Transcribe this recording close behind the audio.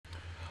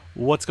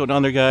What's going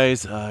on there,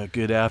 guys?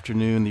 Good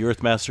afternoon. The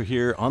Earthmaster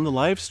here on the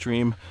live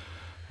stream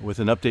with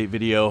an update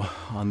video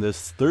on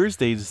this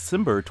Thursday,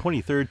 December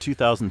 23rd,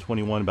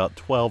 2021, about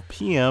 12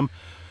 p.m.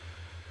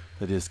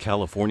 That is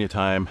California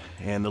time.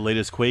 And the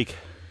latest quake,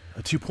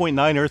 a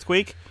 2.9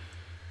 earthquake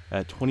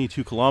at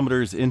 22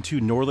 kilometers into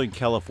Northern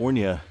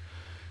California.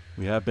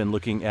 We have been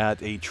looking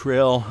at a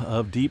trail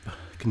of deep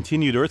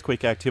continued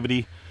earthquake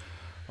activity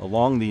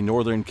along the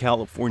Northern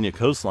California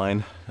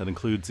coastline. That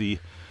includes the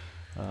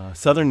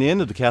southern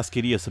end of the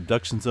Cascadia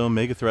Subduction Zone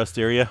megathrust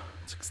area.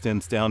 It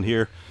extends down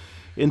here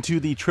into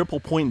the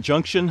Triple Point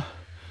Junction.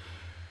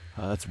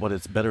 That's what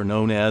it's better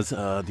known as.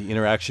 The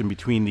interaction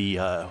between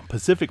the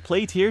Pacific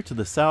Plate here to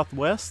the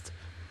southwest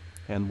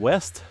and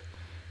west,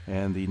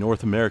 and the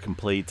North American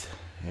Plate,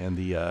 and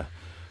the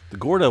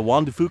Gorda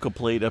Juan de Fuca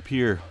Plate up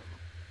here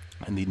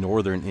in the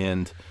northern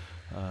end,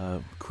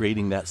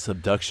 creating that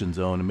subduction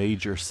zone, a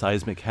major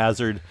seismic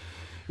hazard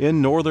in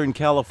Northern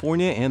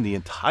California and the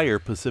entire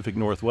Pacific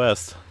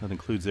Northwest. That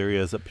includes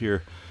areas up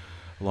here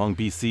along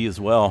BC as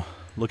well.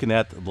 Looking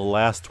at the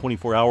last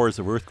 24 hours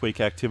of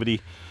earthquake activity,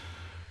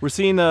 we're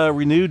seeing a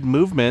renewed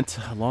movement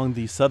along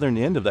the southern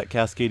end of that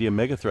Cascadia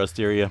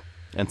megathrust area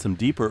and some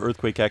deeper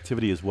earthquake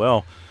activity as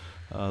well.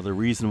 The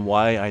reason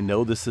why I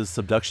know this is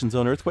subduction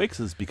zone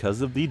earthquakes is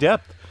because of the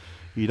depth.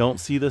 You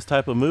don't see this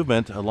type of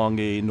movement along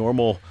a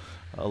normal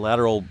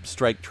lateral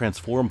strike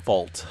transform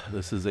fault.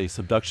 This is a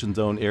subduction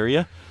zone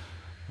area.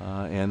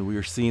 And we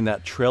are seeing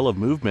that trail of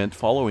movement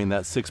following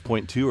that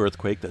 6.2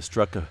 earthquake that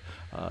struck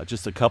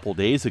just a couple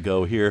days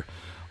ago here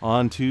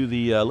onto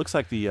the, looks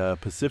like the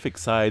Pacific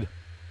side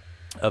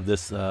of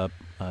this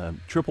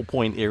Triple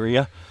Point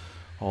area.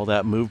 All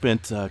that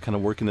movement kind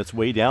of working its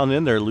way down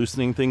in there,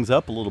 loosening things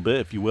up a little bit,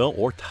 if you will,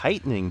 or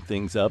tightening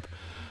things up.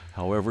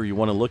 However you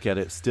want to look at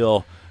it,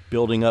 still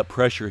building up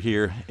pressure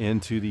here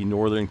into the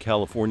Northern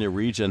California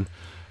region.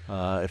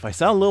 If I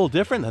sound a little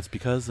different, that's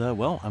because,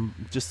 well,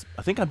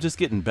 I think I'm just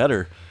getting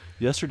better.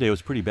 Yesterday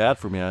was pretty bad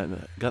for me. I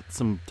got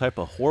some type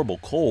of horrible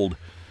cold,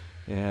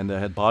 and I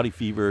had body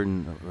fever,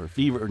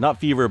 not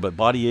fever, but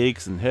body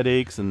aches and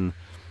headaches and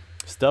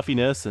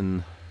stuffiness,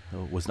 and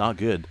it was not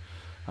good.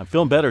 I'm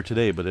feeling better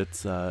today, but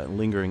it's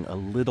lingering a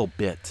little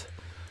bit.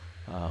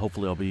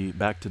 Hopefully I'll be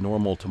back to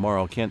normal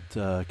tomorrow.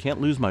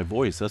 Can't lose my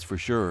voice, that's for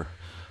sure.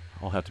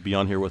 I'll have to be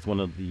on here with one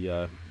of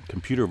the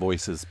computer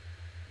voices,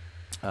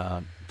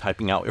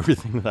 typing out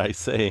everything that I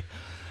say.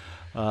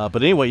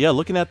 But anyway, yeah,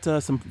 looking at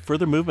some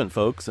further movement,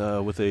 folks,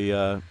 with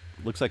a,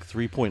 looks like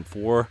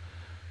 3.4,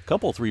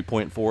 couple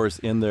 3.4s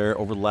in there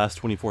over the last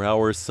 24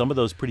 hours. Some of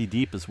those pretty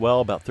deep as well,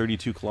 about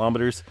 32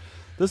 kilometers.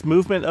 This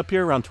movement up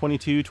here around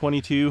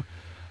 22,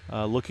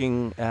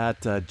 looking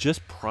at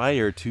just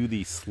prior to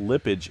the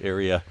slippage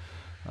area.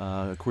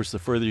 Of course, the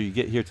further you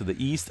get here to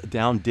the east,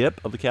 down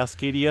dip of the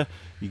Cascadia,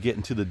 you get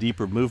into the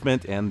deeper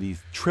movement and the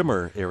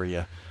tremor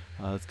area.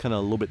 It's kind of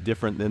a little bit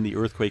different than the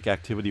earthquake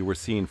activity we're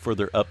seeing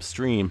further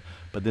upstream.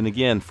 But then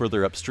again,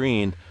 further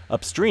upstream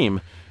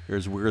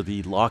is where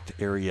the locked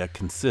area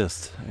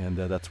consists, and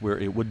that's where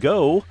it would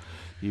go.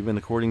 Even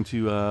according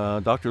to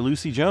Dr.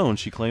 Lucy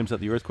Jones, she claims that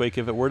the earthquake,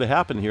 if it were to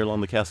happen here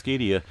along the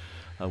Cascadia,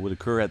 would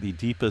occur at the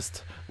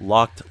deepest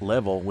locked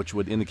level, which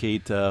would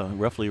indicate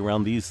roughly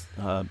around these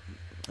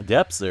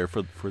depths there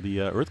for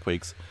the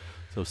earthquakes.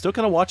 So still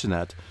kind of watching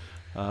that.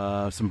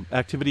 Some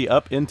activity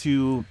up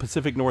into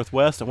Pacific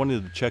Northwest. I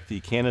wanted to check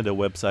the Canada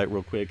website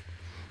real quick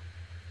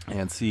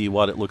and see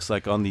what it looks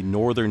like on the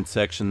northern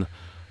section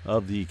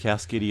of the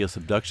Cascadia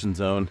Subduction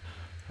Zone.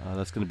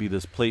 That's going to be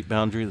this plate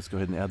boundary. Let's go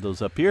ahead and add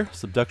those up here.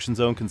 Subduction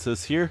zone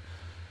consists here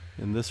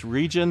in this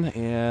region,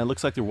 and it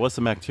looks like there was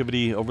some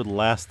activity over the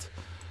last,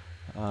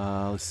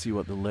 let's see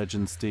what the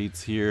legend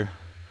states here,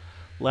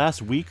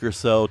 last week or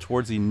so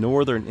towards the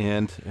northern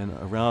end and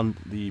around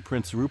the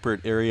Prince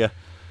Rupert area.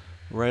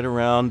 Right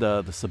around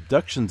the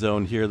subduction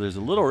zone here, there's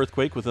a little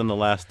earthquake within the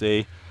last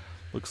day.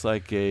 Looks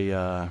like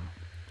a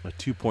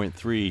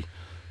 2.3.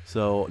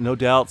 So no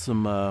doubt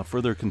some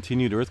further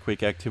continued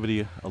earthquake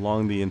activity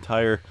along the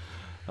entire,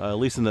 at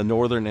least in the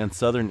northern and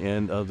southern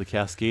end of the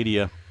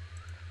Cascadia.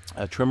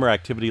 Tremor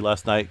activity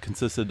last night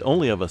consisted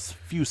only of a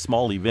few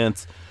small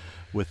events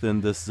within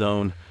this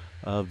zone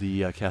of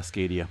the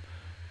Cascadia.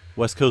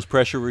 West coast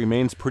pressure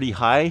remains pretty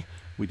high.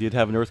 We did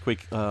have an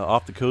earthquake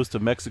off the coast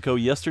of Mexico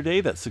yesterday,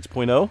 that's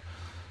 6.0.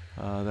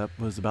 That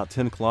was about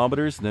 10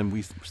 kilometers. And then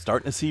we're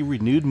starting to see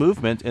renewed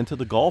movement into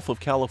the Gulf of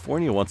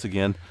California once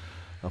again.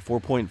 A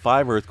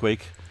 4.5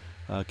 earthquake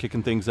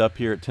kicking things up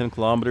here at 10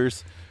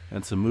 kilometers.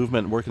 And some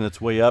movement working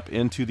its way up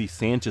into the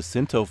San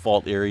Jacinto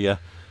Fault area,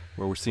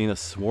 where we're seeing a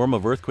swarm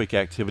of earthquake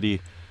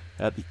activity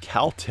at the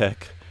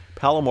Caltech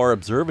Palomar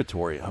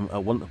Observatory. I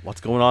wonder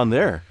what's going on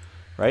there.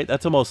 Right,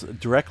 that's almost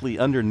directly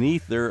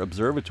underneath their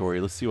observatory.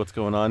 Let's see what's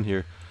going on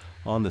here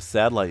on the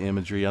satellite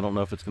imagery. I don't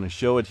know if it's going to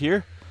show it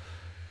here.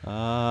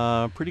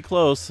 Pretty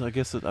close. I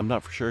guess I'm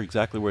not for sure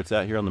exactly where it's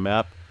at here on the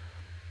map.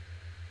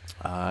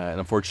 And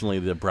unfortunately,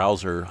 the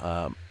browser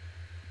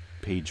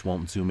page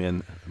won't zoom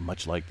in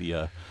much like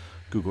the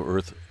Google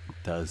Earth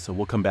does. So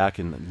we'll come back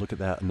and look at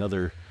that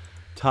another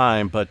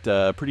time, but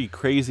pretty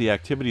crazy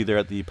activity there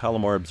at the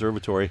Palomar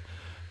Observatory,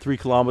 3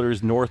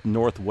 kilometers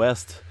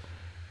northwest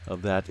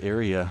of that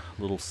area.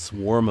 A little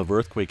swarm of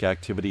earthquake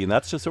activity, and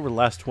that's just over the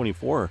last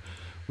 24.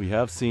 We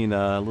have seen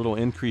a little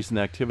increase in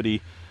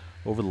activity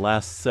over the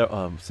last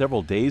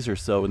several days or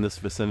so in this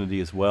vicinity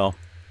as well.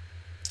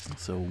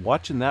 So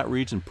watching that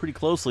region pretty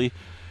closely.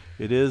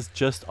 It is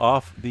just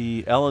off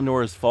the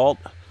Eleanor's fault.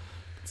 You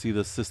can see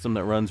the system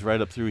that runs right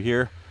up through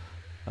here.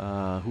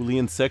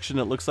 Julian section,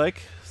 it looks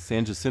like.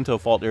 San Jacinto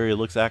fault area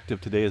looks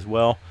active today as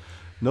well.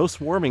 No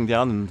swarming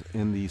down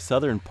in the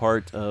southern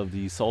part of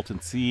the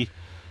Salton Sea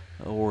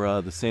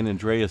or the San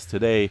Andreas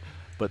today,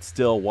 but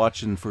still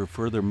watching for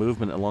further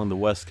movement along the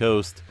west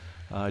coast.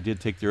 I did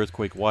take the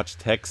earthquake watch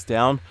text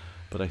down,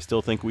 but I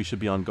still think we should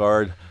be on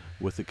guard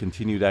with the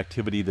continued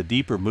activity, the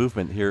deeper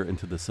movement here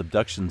into the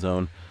subduction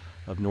zone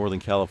of Northern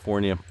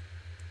California.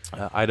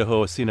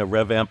 Idaho has seen a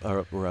revamp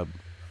or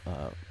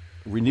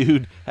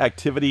renewed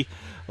activity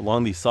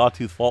along the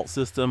Sawtooth Fault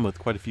system with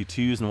quite a few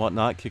 2s and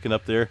whatnot kicking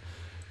up there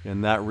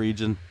in that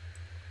region.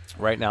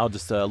 Right now,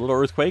 just a little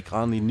earthquake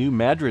on the New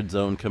Madrid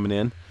zone coming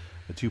in,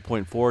 a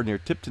 2.4 near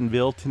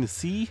Tiptonville,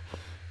 Tennessee.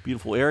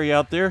 Beautiful area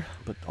out there,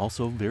 but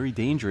also very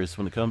dangerous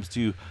when it comes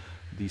to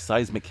the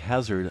seismic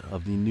hazard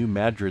of the New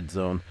Madrid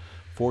zone.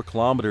 4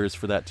 kilometers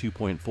for that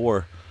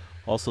 2.4.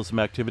 Also some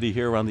activity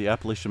here around the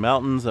Appalachian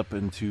Mountains up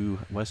into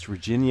West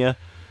Virginia.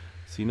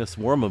 Seen a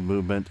swarm of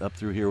movement up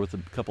through here with a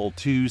couple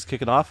 2s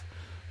kicking off.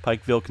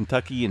 Pikeville,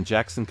 Kentucky and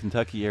Jackson,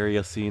 Kentucky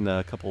area seen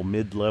a couple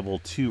mid-level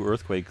 2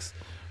 earthquakes.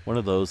 One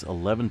of those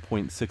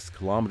 11.6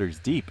 kilometers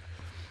deep.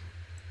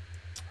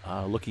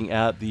 Looking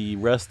at the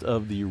rest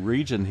of the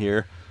region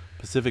here,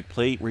 Pacific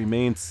Plate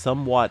remains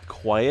somewhat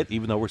quiet,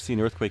 even though we're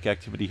seeing earthquake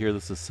activity here.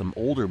 This is some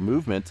older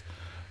movement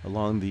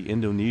along the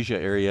Indonesia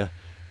area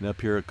and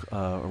up here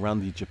around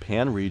the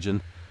Japan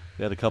region.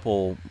 They had a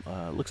couple,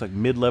 looks like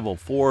mid-level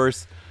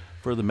 4s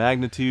for the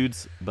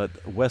magnitudes,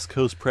 but west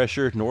coast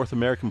pressure, North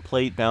American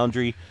plate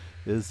boundary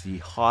is the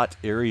hot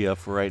area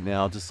for right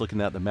now. Just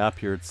looking at the map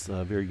here, it's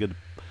very good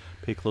to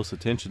pay close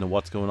attention to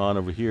what's going on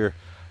over here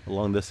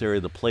along this area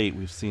of the plate.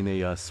 We've seen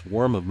a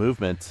swarm of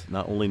movement,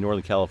 not only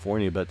Northern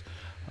California, but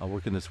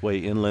working its way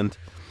inland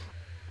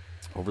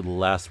over the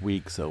last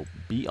week, so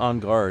be on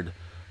guard.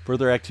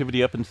 Further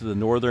activity up into the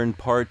northern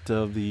part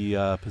of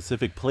the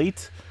Pacific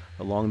Plate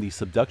along the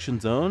subduction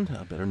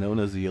zone, better known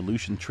as the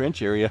Aleutian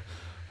Trench area.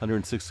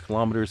 106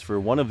 kilometers for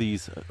one of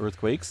these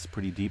earthquakes,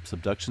 pretty deep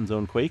subduction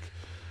zone quake,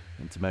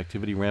 and some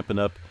activity ramping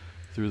up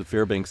through the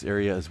Fairbanks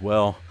area as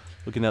well.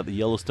 Looking at the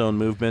Yellowstone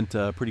movement,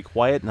 pretty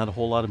quiet, not a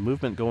whole lot of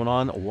movement going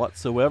on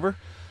whatsoever.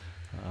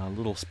 A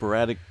little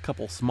sporadic,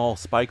 couple small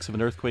spikes of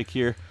an earthquake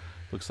here,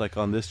 looks like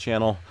on this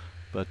channel.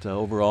 But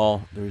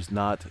overall, there's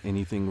not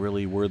anything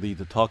really worthy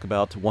to talk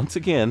about once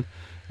again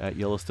at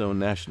Yellowstone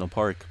National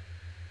Park.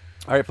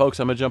 All right, folks,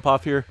 I'm going to jump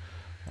off here.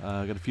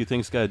 Got a few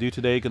things got to do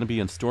today. Going to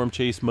be in storm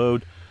chase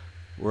mode.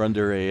 We're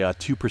under a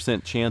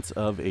 2% chance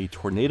of a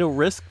tornado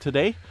risk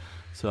today.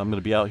 So I'm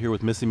going to be out here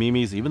with Missy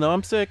Mimi's, even though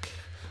I'm sick.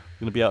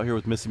 I'm going to be out here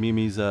with Missy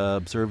Mimi's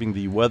observing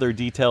the weather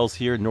details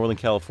here in Northern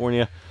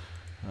California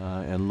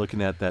and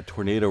looking at that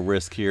tornado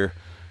risk here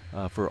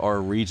for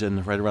our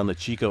region right around the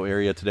Chico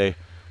area today.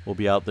 We'll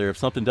be out there. If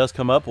something does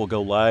come up, we'll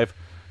go live.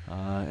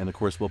 And of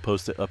course, we'll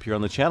post it up here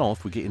on the channel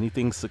if we get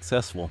anything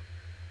successful.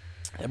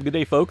 Have a good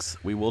day, folks.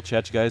 We will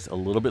chat you guys a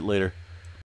little bit later.